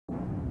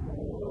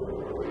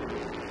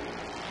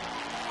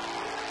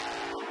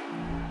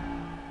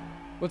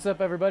What's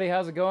up, everybody?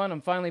 How's it going? I'm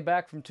finally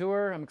back from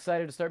tour. I'm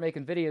excited to start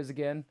making videos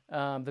again.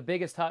 The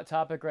biggest hot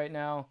topic right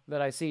now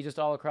that I see just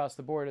all across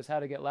the board is how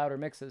to get louder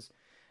mixes.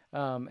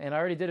 And I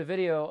already did a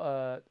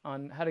video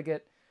on how to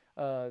get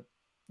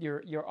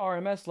your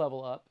RMS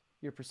level up,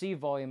 your perceived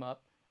volume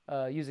up,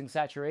 using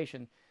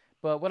saturation.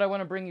 But what I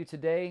want to bring you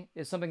today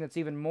is something that's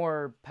even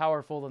more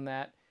powerful than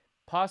that,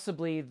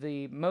 possibly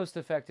the most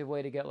effective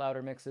way to get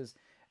louder mixes,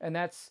 and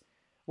that's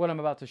what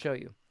I'm about to show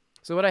you.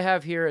 So what I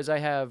have here is I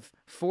have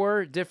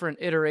 4 different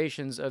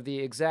iterations of the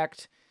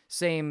exact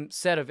same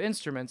set of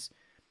instruments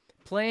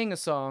playing a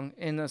song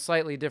in a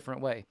slightly different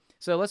way.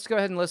 So let's go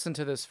ahead and listen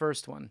to this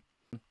first one.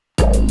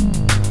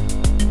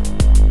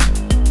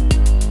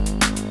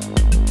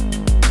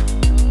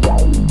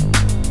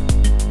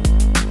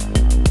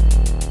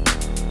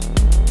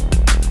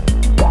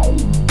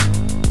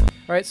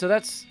 All right, so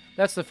that's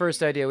the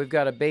first idea. We've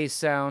got a bass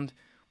sound,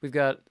 we've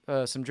got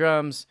some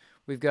drums,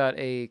 we've got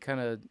a kind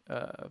of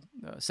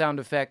sound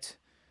effect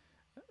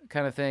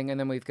kind of thing, and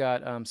then we've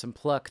got some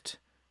plucked,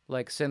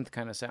 like synth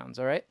kind of sounds,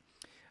 all right?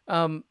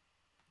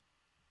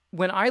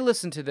 When I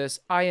listen to this,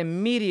 I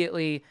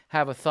immediately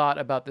have a thought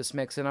about this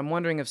mix, and I'm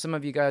wondering if some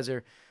of you guys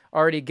are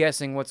already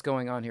guessing what's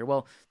going on here.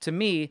 Well, to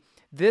me,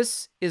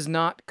 this is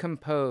not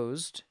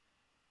composed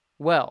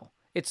well.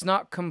 It's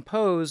not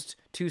composed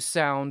to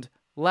sound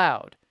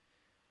loud.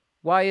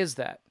 Why is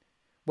that?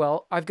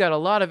 Well, I've got a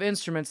lot of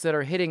instruments that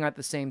are hitting at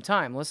the same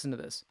time. Listen to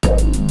this.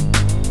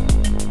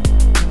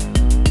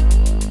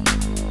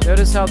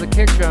 Notice how the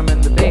kick drum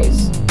and the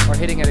bass are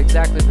hitting at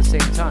exactly the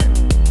same time.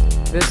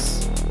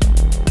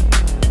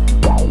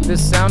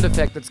 This sound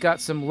effect that's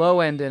got some low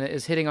end in it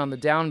is hitting on the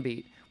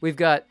downbeat. We've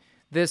got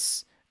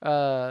this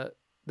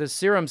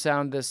serum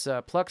sound, this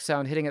pluck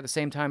sound hitting at the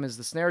same time as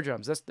the snare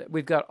drums.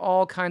 We've got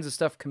all kinds of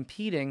stuff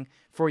competing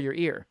for your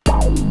ear.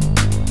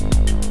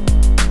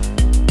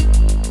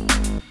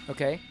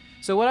 Okay,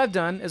 so what I've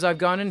done is I've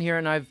gone in here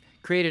and I've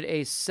created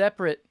a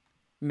separate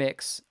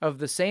mix of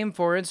the same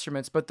 4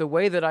 instruments, but the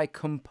way that I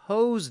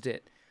composed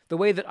it, the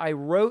way that I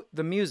wrote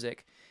the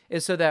music,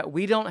 is so that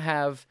we don't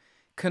have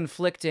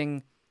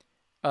conflicting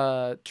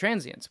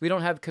transients. We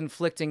don't have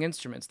conflicting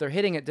instruments. They're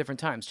hitting at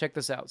different times. Check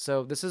this out.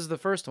 So this is the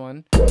first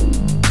one.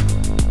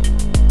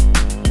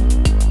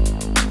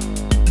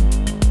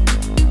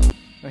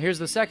 Now here's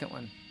the second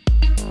one.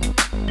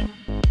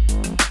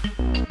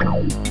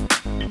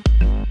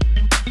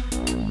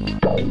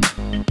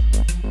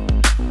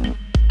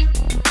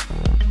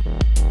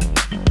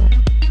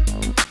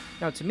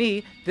 Now, to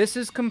me, this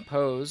is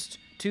composed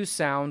to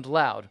sound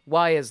loud.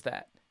 Why is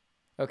that?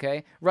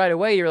 Okay, right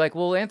away you're like,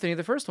 well, Anthony,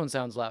 the first one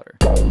sounds louder.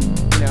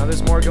 You know,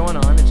 there's more going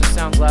on. It just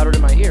sounds louder to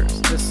my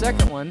ears. The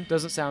second one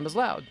doesn't sound as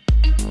loud.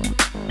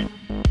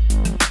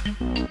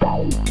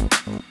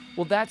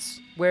 Well, that's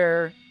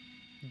where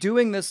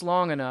doing this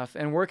long enough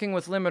and working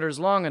with limiters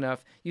long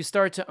enough, you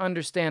start to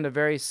understand a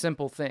very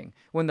simple thing.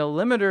 When the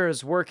limiter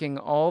is working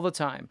all the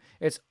time,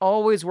 it's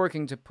always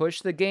working to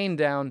push the gain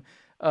down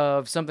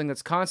of something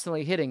that's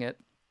constantly hitting it,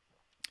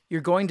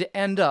 you're going to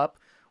end up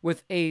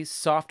with a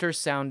softer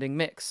sounding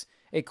mix,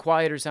 a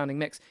quieter sounding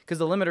mix, because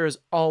the limiter is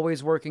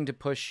always working to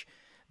push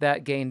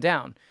that gain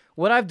down.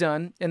 What I've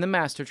done in the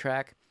master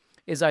track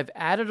is I've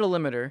added a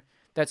limiter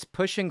that's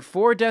pushing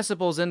 4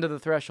 decibels into the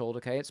threshold,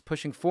 okay? It's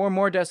pushing 4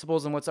 more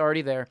decibels than what's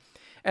already there,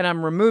 and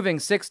I'm removing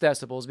 6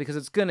 decibels because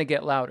it's going to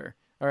get louder,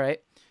 all right?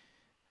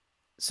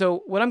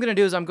 So what I'm going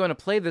to do is I'm going to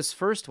play this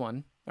first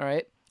one, all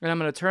right? And I'm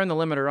going to turn the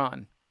limiter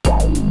on.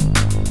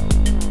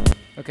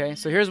 Okay,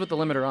 so here's with the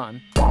limiter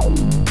on.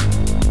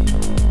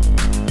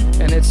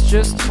 And it's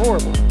just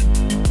horrible.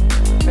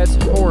 That's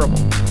horrible.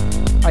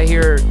 I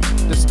hear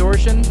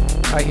distortion.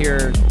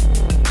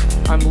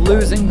 I'm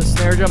losing the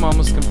snare drum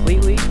almost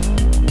completely.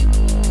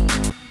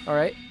 All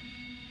right,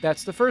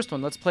 that's the first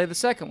one. Let's play the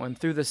second one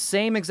through the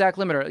same exact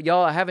limiter.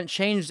 Y'all, I haven't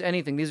changed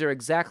anything. These are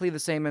exactly the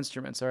same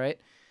instruments, all right?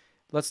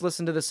 Let's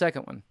listen to the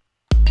second one.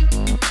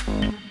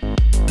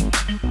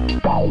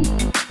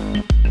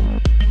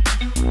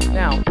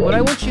 Now, what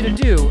I want you to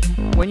do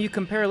when you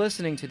compare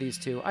listening to these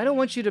two, I don't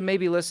want you to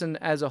maybe listen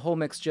as a whole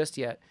mix just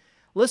yet.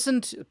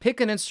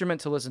 Pick an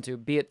instrument to listen to,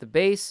 be it the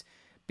bass,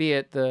 be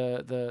it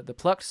the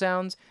plucked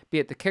sounds, be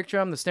it the kick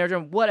drum, the snare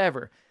drum,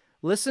 whatever.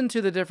 Listen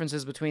to the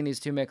differences between these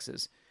two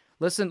mixes.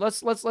 Listen,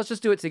 let's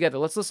just do it together.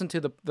 Let's listen to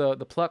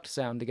the plucked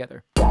sound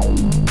together.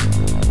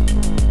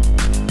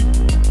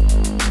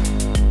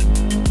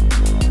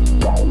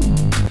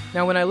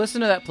 Now, when I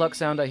listen to that plucked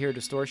sound, I hear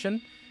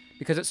distortion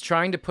because it's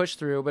trying to push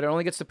through, but it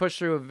only gets to push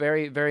through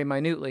very, very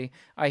minutely.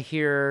 I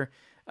hear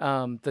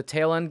the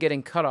tail end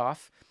getting cut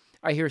off.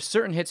 I hear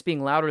certain hits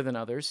being louder than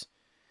others.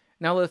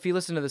 Now, if you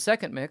listen to the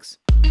second mix,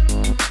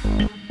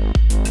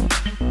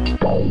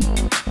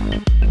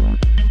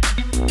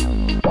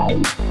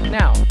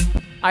 now,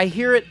 I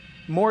hear it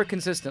more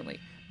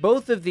consistently.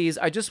 Both of these,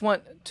 I just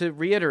want to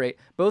reiterate,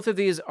 both of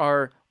these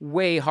are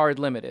way hard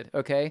limited,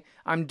 okay?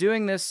 I'm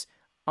doing this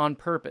on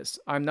purpose.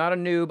 I'm not a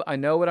noob. I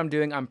know what I'm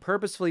doing. I'm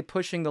purposefully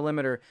pushing the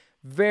limiter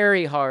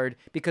very hard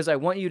because I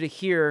want you to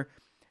hear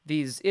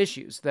these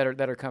issues that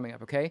are coming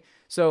up, okay?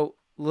 So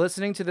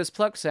listening to this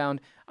pluck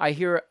sound, I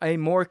hear a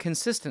more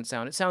consistent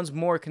sound. It sounds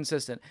more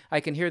consistent. I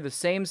can hear the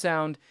same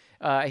sound.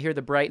 I hear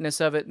the brightness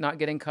of it not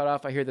getting cut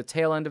off. I hear the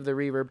tail end of the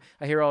reverb.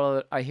 I hear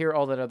all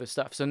that other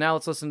stuff. So now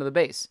let's listen to the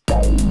bass.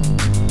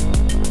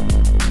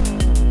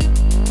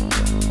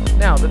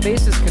 Now the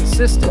bass is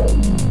consistent,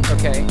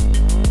 okay?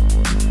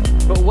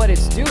 But what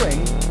it's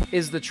doing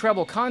is the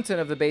treble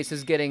content of the bass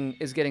is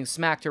getting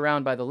smacked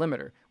around by the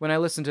limiter. When I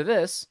listen to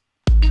this,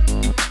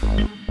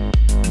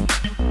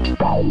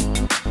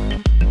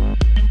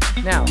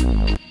 now,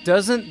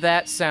 doesn't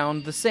that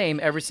sound the same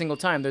every single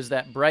time? There's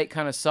that bright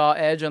kind of saw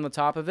edge on the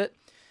top of it.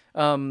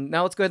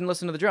 Now let's go ahead and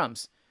listen to the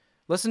drums.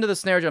 Listen to the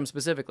snare drum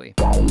specifically.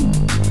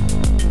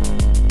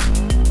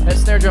 That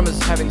snare drum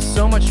is having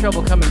so much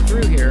trouble coming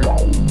through here.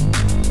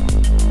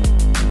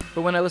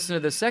 But when I listen to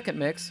the second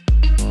mix,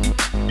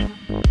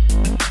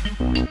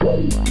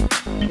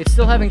 it's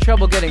still having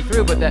trouble getting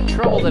through, but that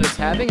trouble that it's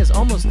having is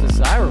almost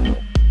desirable.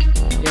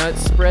 You know, it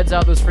spreads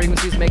out those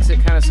frequencies, makes it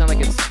kind of sound like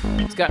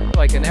it's got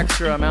like an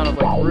extra amount of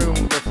like room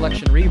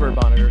reflection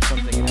reverb on it or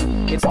something, you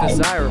know? It's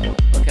desirable,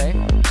 okay?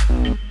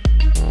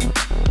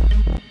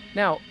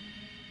 Now,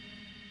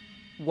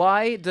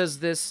 why does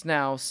this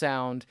now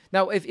sound...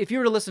 Now, if you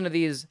were to listen to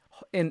these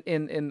in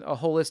a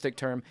holistic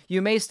term,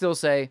 you may still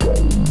say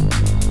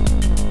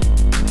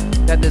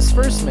that this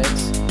first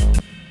mix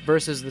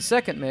versus the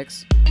second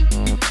mix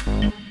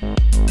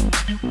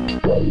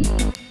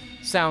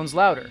sounds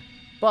louder.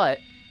 But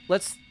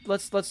let's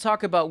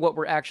talk about what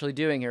we're actually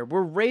doing here.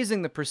 We're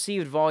raising the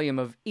perceived volume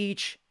of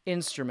each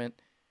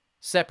instrument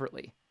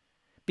separately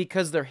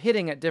because they're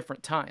hitting at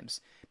different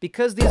times.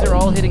 Because these are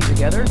all hitting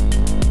together,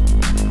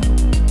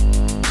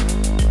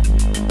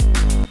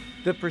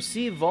 the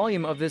perceived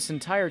volume of this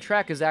entire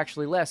track is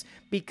actually less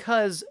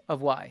because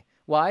of why?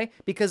 Why?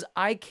 Because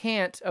I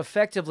can't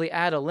effectively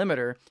add a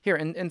limiter. Here,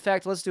 in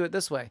fact, let's do it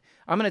this way.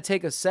 I'm going to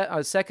take a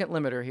second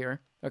limiter here,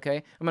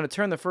 okay? I'm going to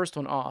turn the first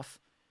one off.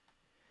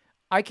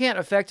 I can't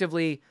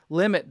effectively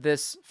limit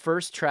this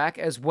first track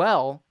as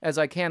well as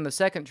I can the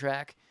second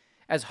track,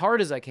 as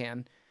hard as I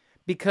can,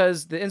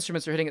 because the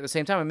instruments are hitting at the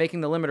same time and making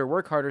the limiter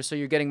work harder, so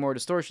you're getting more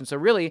distortion. So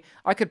really,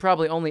 I could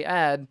probably only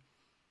add,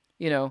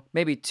 you know,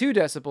 maybe 2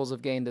 decibels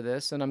of gain to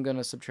this, and I'm going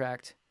to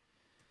subtract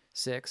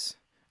 6.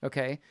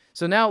 Okay,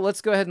 so now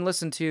let's go ahead and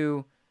listen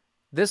to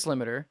this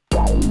limiter.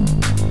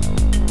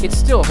 It's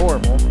still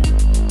horrible,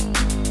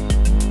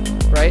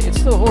 right? It's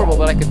still horrible,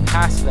 but I could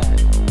pass that.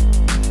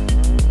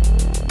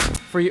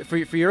 For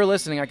your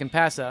listening, I can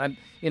pass that.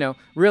 You know,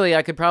 really,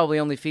 I could probably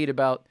only feed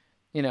about,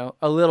 you know,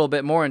 a little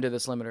bit more into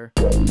this limiter.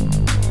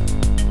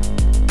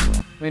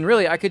 I mean,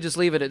 really, I could just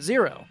leave it at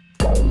 0.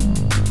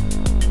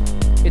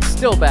 It's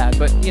still bad,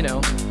 but, you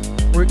know,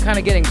 we're kind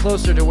of getting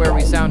closer to where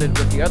we sounded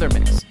with the other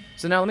mix.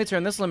 So now let me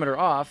turn this limiter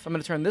off. I'm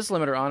going to turn this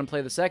limiter on and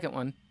play the second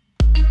one.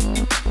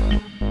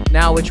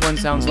 Now which one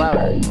sounds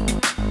louder?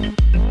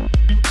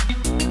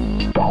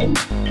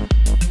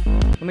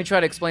 Let me try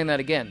to explain that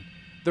again.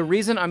 The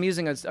reason I'm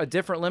using a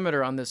different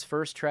limiter on this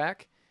first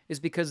track is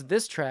because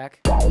this track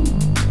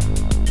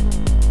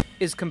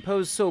is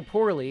composed so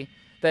poorly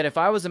that if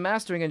I was a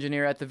mastering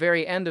engineer at the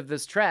very end of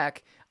this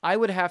track, I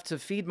would have to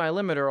feed my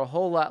limiter a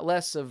whole lot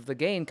less of the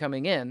gain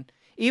coming in,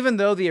 even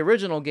though the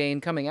original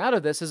gain coming out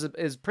of this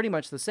is pretty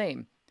much the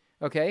same,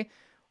 okay?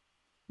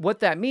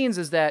 What that means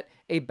is that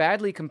a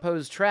badly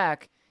composed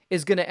track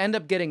is going to end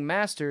up getting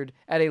mastered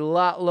at a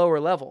lot lower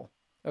level,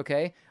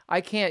 okay? I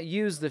can't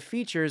use the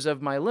features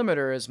of my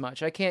limiter as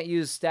much. I can't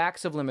use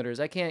stacks of limiters.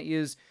 I can't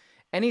use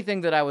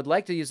anything that I would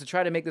like to use to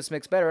try to make this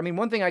mix better. I mean,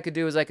 one thing I could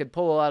do is I could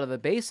pull a lot of the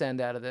bass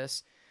end out of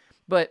this,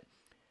 but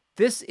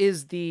this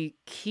is the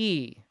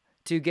key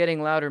to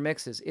getting louder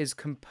mixes, is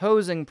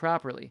composing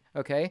properly,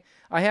 okay?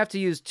 I have to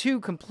use 2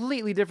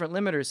 completely different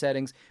limiter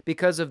settings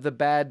because of the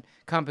bad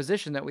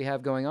composition that we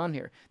have going on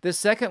here. This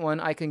second one,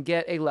 I can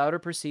get a louder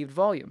perceived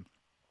volume,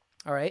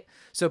 all right?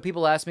 So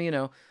people ask me, you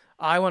know,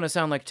 I want to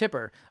sound like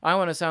Tipper. I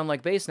want to sound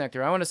like Bass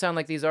Nectar. I want to sound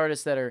like these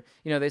artists that are,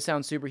 you know, they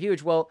sound super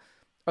huge. Well,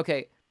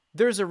 okay,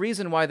 there's a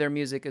reason why their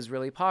music is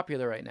really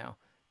popular right now.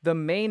 The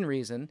main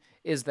reason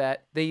is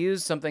that they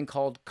use something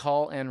called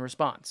call and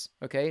response.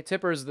 Okay,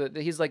 Tipper's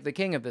he's like the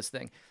king of this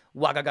thing.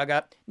 Wagga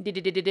gaga,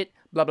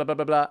 blah blah blah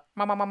blah blah,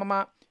 ma ma ma ma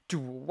ma,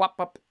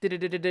 wop up,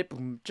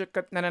 boom,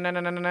 chicka, na na na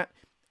na na na.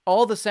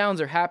 All the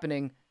sounds are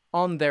happening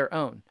on their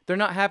own. They're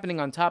not happening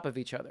on top of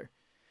each other.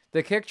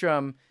 The kick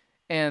drum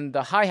and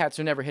the hi-hats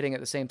are never hitting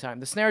at the same time.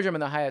 The snare drum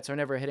and the hi-hats are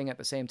never hitting at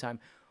the same time.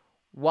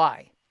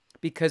 Why?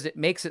 Because it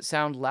makes it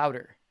sound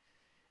louder.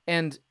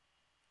 And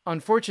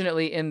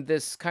unfortunately, in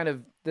this kind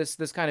of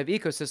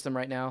ecosystem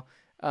right now,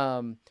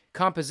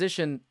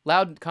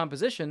 loud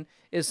composition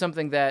is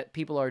something that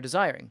people are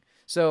desiring.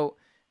 So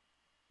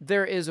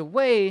there is a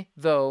way,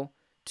 though,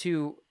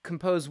 to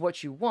compose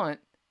what you want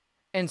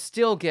and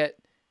still get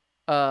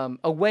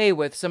away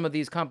with some of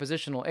these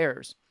compositional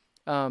errors.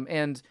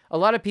 And a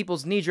lot of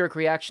people's knee-jerk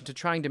reaction to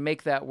trying to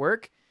make that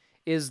work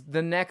is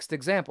the next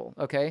example,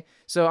 okay?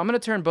 So I'm going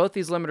to turn both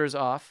these limiters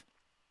off,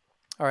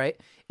 all right?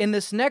 In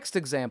this next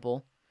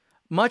example,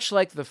 much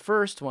like the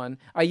first one,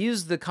 I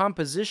used the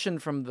composition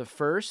from the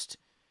first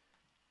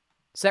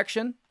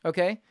section,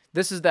 okay?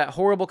 This is that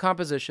horrible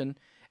composition,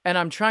 and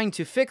I'm trying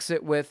to fix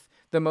it with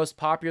the most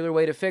popular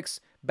way to fix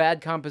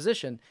bad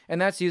composition, and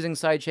that's using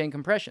sidechain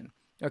compression,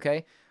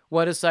 okay?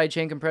 What is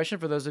sidechain compression,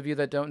 for those of you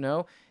that don't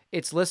know?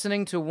 It's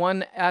listening to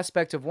one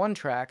aspect of one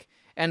track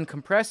and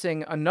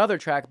compressing another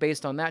track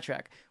based on that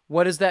track.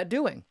 What is that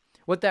doing?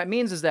 What that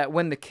means is that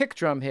when the kick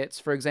drum hits,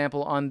 for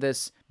example, on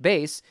this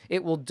bass,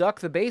 it will duck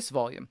the bass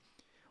volume.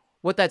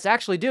 What that's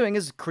actually doing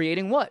is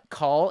creating what?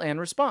 Call and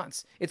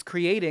response. It's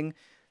creating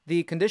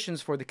the conditions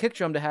for the kick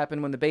drum to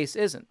happen when the bass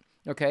isn't,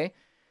 okay?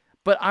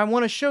 But I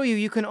want to show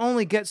you can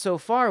only get so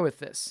far with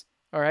this,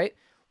 all right?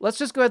 Let's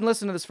just go ahead and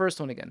listen to this first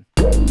one again.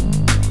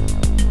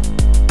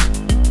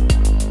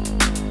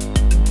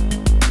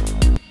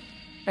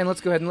 And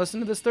let's go ahead and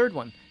listen to this third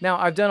one. Now,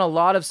 I've done a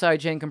lot of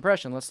sidechain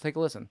compression. Let's take a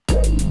listen.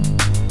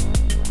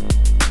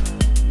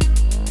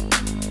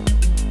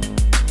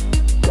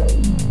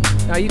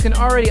 Now you can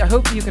already, I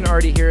hope you can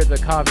already hear the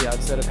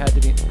caveats that have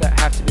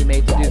to be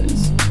made to do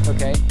this,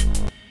 okay?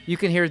 You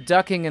can hear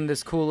ducking in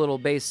this cool little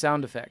bass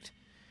sound effect.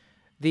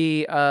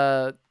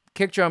 The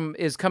kick drum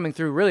is coming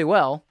through really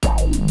well,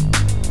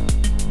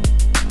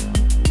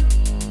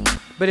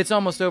 but it's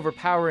almost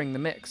overpowering the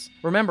mix.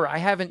 Remember, I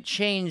haven't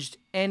changed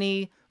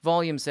any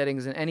volume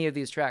settings in any of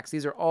these tracks.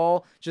 These are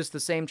all just the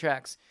same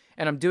tracks,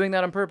 and I'm doing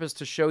that on purpose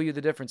to show you the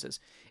differences.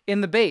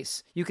 In the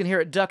bass, you can hear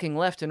it ducking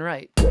left and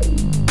right.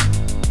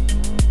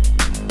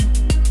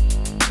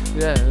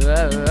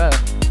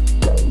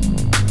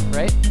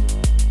 Right?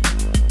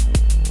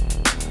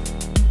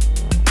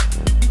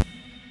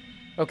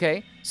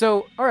 Okay,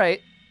 so, all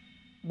right,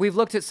 we've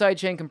looked at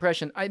sidechain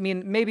compression. I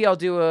mean, maybe I'll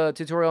do a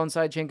tutorial on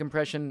sidechain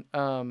compression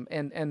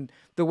and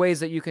the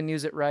ways that you can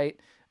use it right.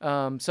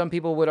 Some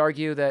people would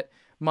argue that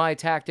my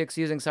tactics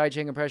using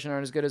sidechain compression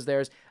aren't as good as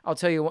theirs. I'll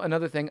tell you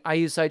another thing. I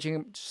use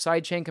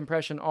sidechain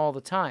compression all the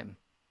time.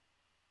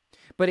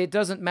 But it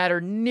doesn't matter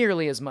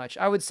nearly as much.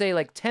 I would say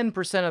like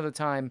 10% of the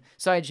time,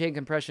 sidechain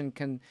compression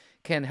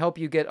can help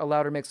you get a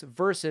louder mix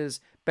versus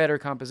better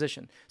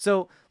composition.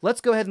 So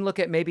let's go ahead and look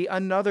at maybe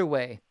another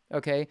way,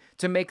 okay,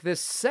 to make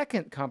this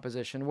second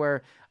composition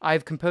where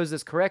I've composed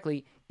this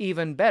correctly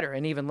even better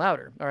and even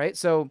louder. All right,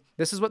 so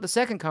this is what the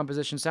second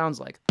composition sounds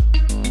like.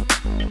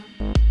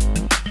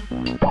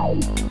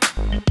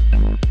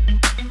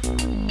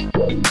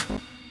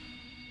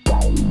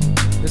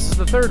 This is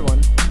the third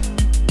one.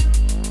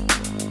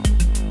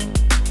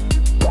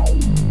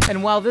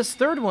 And while this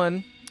third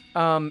one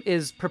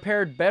is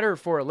prepared better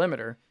for a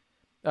limiter,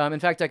 in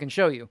fact, I can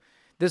show you.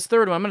 This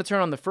third one, I'm going to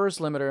turn on the first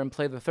limiter and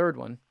play the third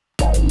one.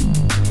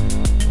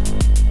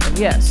 And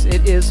yes,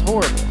 it is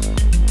horrible,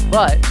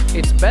 but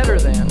it's better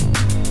than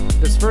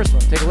this first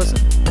one. Take a listen.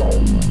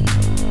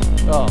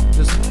 Oh,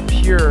 just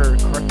pure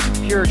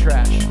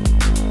trash.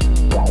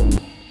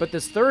 But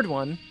this third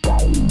one,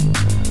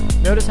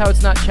 notice how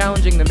it's not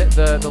challenging the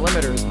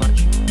limiter as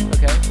much,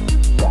 okay?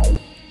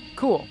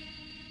 Cool.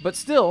 But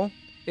still,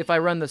 if I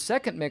run the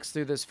second mix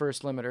through this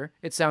first limiter,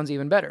 it sounds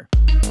even better.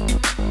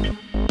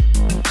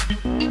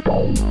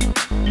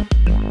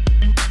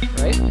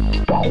 Right?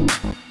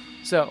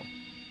 So,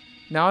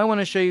 now I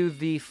want to show you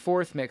the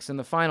fourth mix and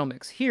the final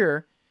mix.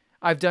 Here,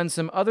 I've done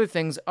some other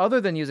things other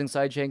than using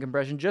sidechain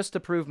compression just to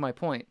prove my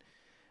point.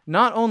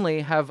 Not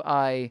only have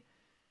I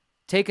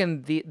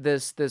taken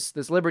this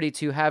liberty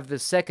to have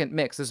this second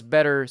mix, this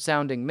better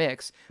sounding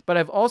mix, but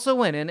I've also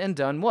went in and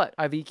done what?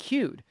 I've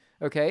EQ'd,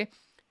 okay?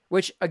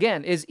 Which,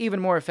 again, is even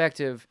more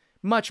effective,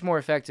 much more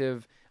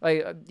effective.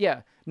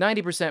 Yeah,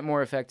 90%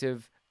 more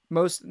effective.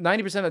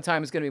 90% of the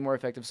time is going to be more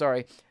effective,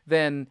 sorry,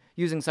 than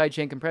using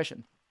sidechain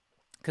compression.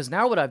 Because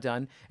now what I've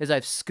done is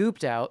I've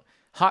scooped out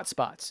hot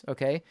spots,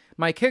 okay?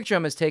 My kick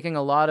drum is taking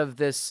a lot of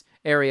this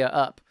area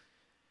up.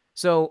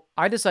 So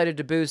I decided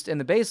to boost in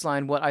the bass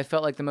line what I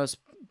felt like the most,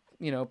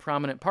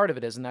 prominent part of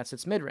it is, and that's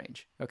its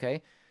mid-range,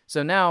 okay?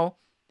 So now,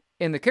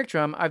 in the kick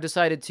drum, I've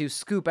decided to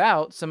scoop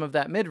out some of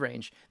that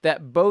mid-range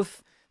that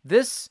both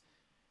this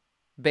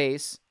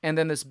bass and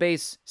then this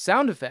bass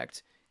sound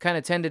effect kind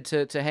of tended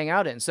to hang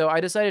out in. So I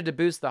decided to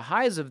boost the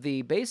highs of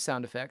the bass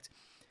sound effect,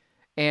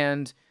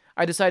 and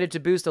I decided to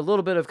boost a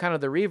little bit of kind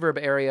of the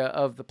reverb area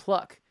of the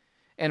pluck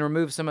and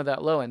remove some of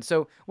that low end.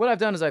 So what I've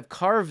done is I've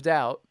carved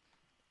out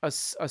a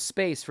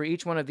space for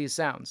each one of these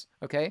sounds,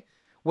 okay?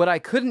 What I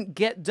couldn't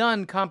get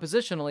done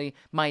compositionally,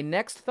 my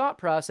next thought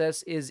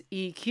process is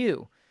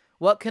EQ.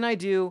 What can I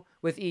do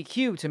with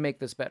EQ to make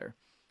this better?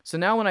 So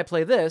now when I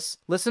play this,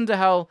 listen to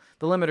how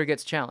the limiter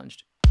gets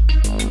challenged.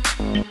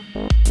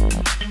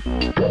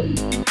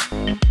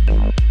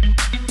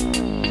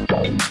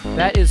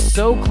 That is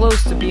so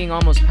close to being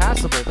almost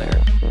passable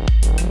there.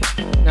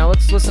 Now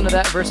let's listen to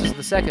that versus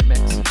the second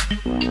mix.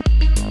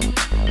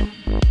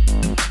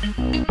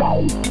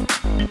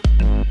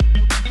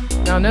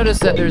 Now notice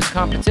that there's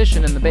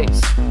competition in the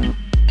bass.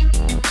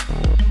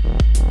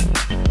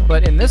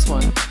 But in this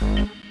one,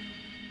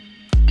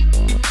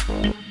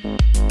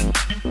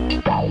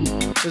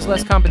 there's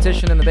less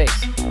competition in the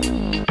bass.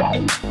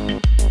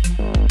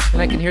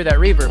 And I can hear that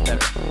reverb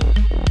better.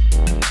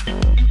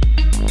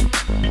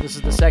 This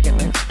is the second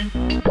mix.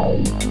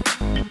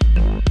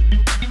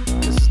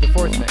 This is the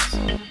fourth mix.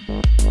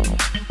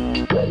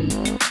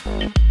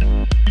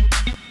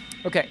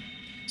 Okay,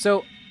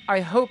 so I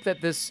hope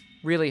that this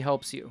really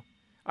helps you.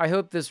 I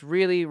hope this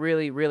really,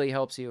 really, really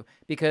helps you,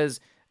 because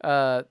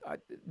I'm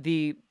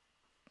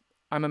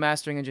a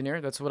mastering engineer.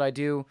 That's what I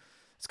do.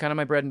 It's kind of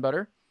my bread and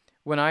butter.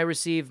 When I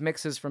receive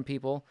mixes from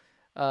people,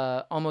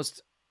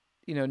 almost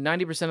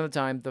 90% of the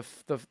time,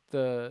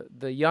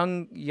 the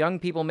young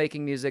people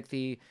making music,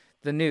 the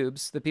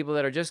noobs, the people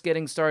that are just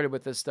getting started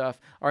with this stuff,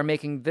 are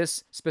making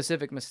this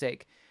specific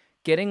mistake.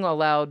 Getting a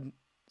loud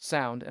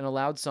sound and a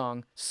loud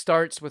song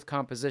starts with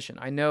composition.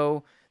 I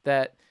know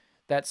that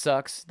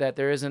sucks, that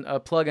there isn't a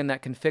plugin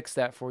that can fix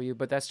that for you,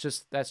 but that's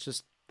just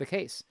the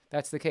case.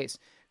 That's the case.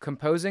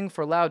 Composing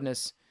for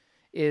loudness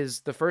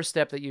is the first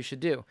step that you should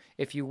do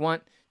if you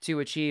want to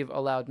achieve a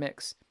loud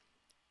mix.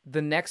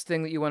 The next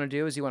thing that you want to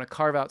do is you want to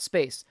carve out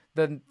space.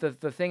 The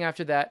thing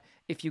after that,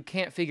 if you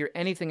can't figure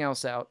anything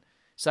else out,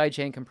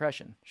 sidechain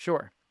compression.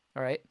 Sure.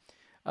 All right.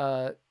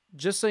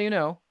 Just so you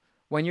know,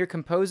 when you're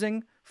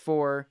composing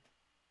for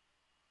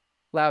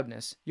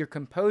loudness, you're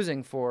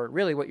composing for,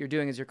 really what you're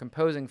doing is you're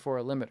composing for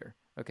a limiter.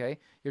 Okay.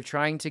 You're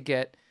trying to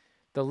get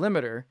the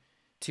limiter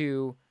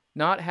to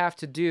not have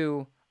to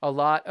do a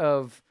lot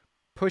of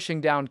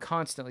pushing down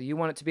constantly. You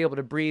want it to be able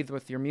to breathe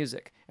with your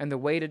music. And the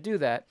way to do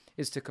that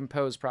is to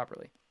compose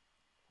properly.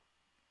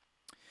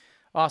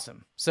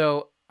 Awesome.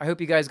 So I hope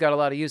you guys got a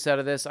lot of use out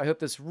of this. I hope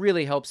this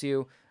really helps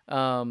you.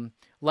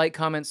 Like,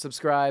 comment,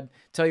 subscribe,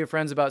 tell your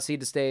friends about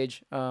Seed to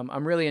Stage.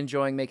 I'm really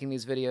enjoying making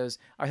these videos.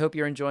 I hope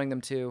you're enjoying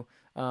them too.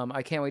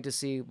 I can't wait to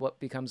see what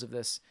becomes of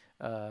this.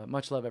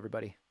 Much love,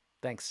 everybody.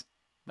 Thanks.